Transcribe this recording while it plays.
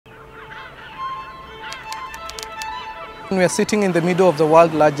We are sitting in the middle of the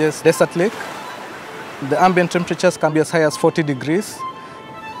world's largest desert lake. The ambient temperatures can be as high as 40 degrees.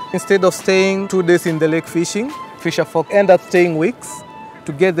 Instead of staying 2 days in the lake fishing, fisher folk end up staying weeks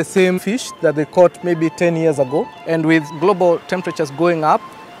to get the same fish that they caught maybe 10 years ago. And with global temperatures going up,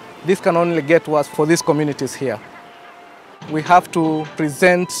 this can only get worse for these communities here. We have to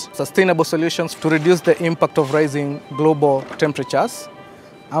present sustainable solutions to reduce the impact of rising global temperatures.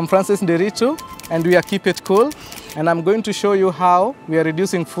 I'm Francis Nderitu, and we are Keep It Cool, and I'm going to show you how we are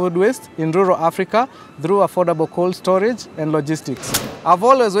reducing food waste in rural Africa through affordable cold storage and logistics. I've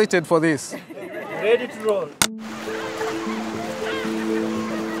always waited for this. Ready to roll.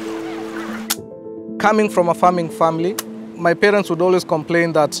 Coming from a farming family, my parents would always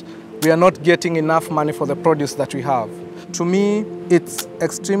complain that we are not getting enough money for the produce that we have. To me, it's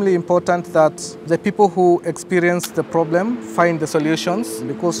extremely important that the people who experience the problem find the solutions,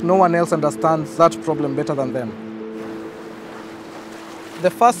 because no one else understands that problem better than them. The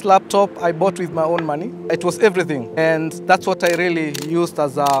first laptop I bought with my own money, it was everything. And that's what I really used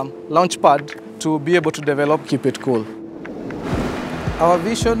as a launchpad to be able to develop Keep It Cool. Our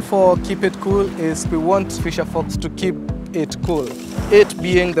vision for Keep It Cool is we want fisher folks to keep it cool. It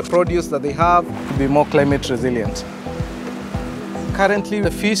being the produce that they have to be more climate resilient. Currently, the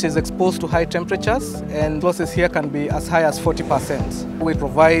fish is exposed to high temperatures, and losses here can be as high as 40%. We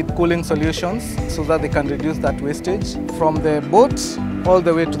provide cooling solutions so that they can reduce that wastage from the boat all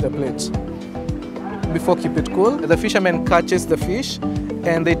the way to the plate. Before Keep It Cool, the fisherman catches the fish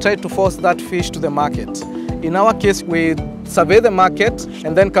and they try to force that fish to the market. In our case, we survey the market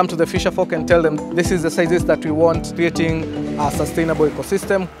and then come to the fisher folk and tell them this is the sizes that we want, creating a sustainable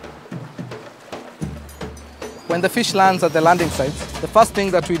ecosystem. When the fish lands at the landing site, the first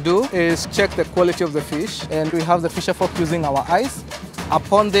thing that we do is check the quality of the fish, and we have the fisher folk using our eyes.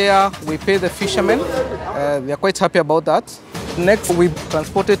 Upon there, we pay the fishermen. They are quite happy about that. Next, we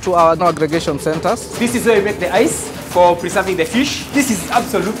transport it to our aggregation centers. This is where we make the ice for preserving the fish. This is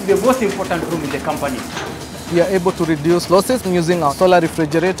absolutely the most important room in the company. We are able to reduce losses using our solar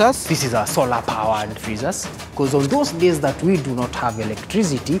refrigerators. This is our solar-powered freezers, because on those days that we do not have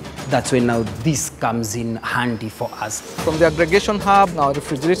electricity, that's when now this comes in handy for us. From the aggregation hub, our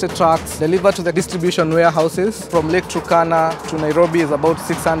refrigerated trucks deliver to the distribution warehouses. From Lake Turkana to Nairobi is about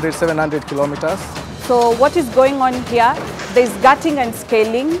 600, 700 kilometers. So what is going on here? There's gutting and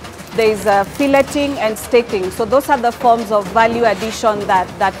scaling. There's filleting and staking. So those are the forms of value addition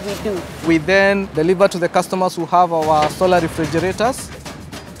that we do. We then deliver to the customers who have our solar refrigerators.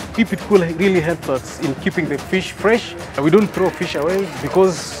 Keep It Cool really helps us in keeping the fish fresh. We don't throw fish away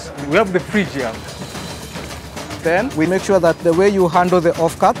because we have the fridge here. Then we make sure that the way you handle the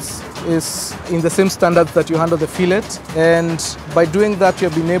offcuts is in the same standards that you handle the fillet. And by doing that, we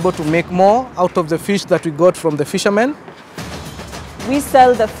have been able to make more out of the fish that we got from the fishermen. We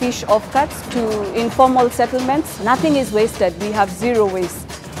sell the fish offcuts to informal settlements. Nothing is wasted. We have zero waste.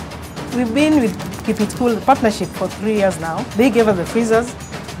 We've been with Keep It Cool partnership for 3 years now. They gave us the freezers.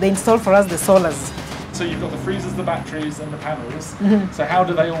 They installed for us the solars. So you've got the freezers, the batteries and the panels. So how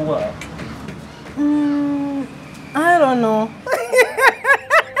do they all work? I don't know.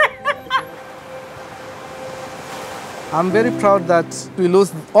 I'm very proud that we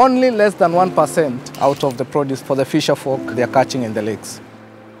lose only less than 1% out of the produce for the fisher folk they are catching in the lakes.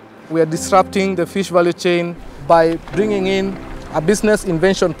 We are disrupting the fish value chain by bringing in a business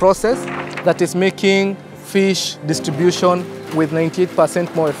invention process that is making fish distribution with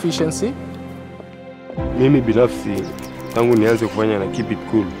 98% more efficiency. Mimi binafsi tangu nianze kufanya na Keep It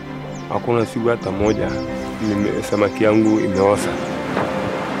Cool, hakuna siku hata moja samaki yangu imeoza.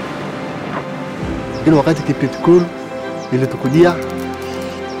 Lakini wakati Keep It Cool ilitukujia,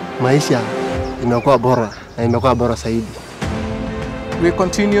 maisha imekuwa bora na imekuwa bora zaidi. We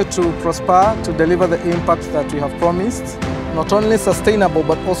continue to prosper to deliver the impact that we have promised, not only sustainable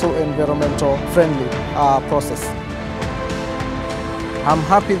but also environmental friendly process. I'm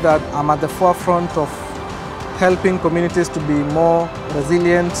happy that I'm at the forefront of helping communities to be more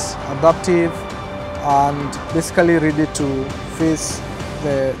resilient, adaptive, and basically ready to face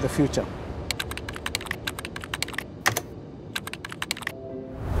the future.